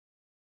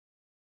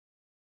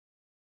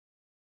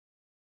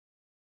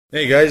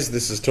Hey guys,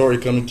 this is Tory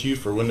coming to you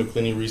for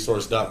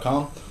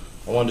windowcleaningresource.com.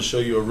 I wanted to show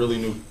you a really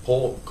new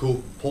cool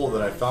pole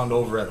that I found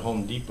over at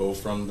Home Depot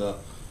from the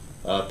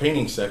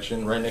painting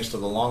section right next to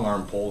the long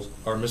arm poles,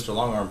 or Mr.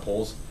 Long Arm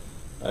poles.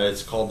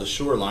 It's called the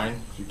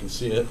Shoreline, if you can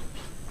see it.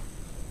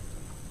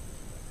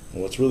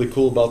 And what's really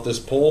cool about this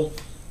pole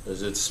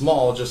is it's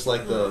small, just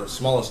like the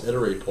smallest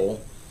Iterate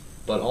pole,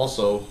 but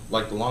also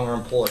like the long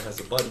arm pole, it has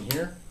a button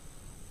here,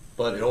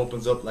 but it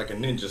opens up like a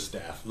ninja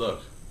staff.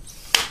 Look.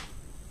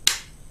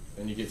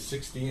 And you get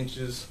 60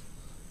 inches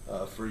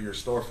for your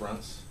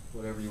storefronts,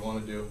 whatever you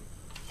want to do,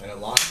 and it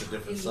locks at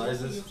different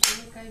sizes. It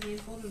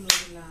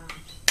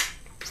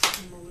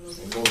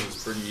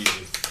closes pretty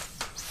easy.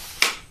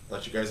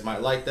 Thought you guys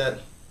might like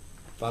that.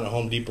 Found a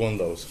Home Depot in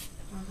those.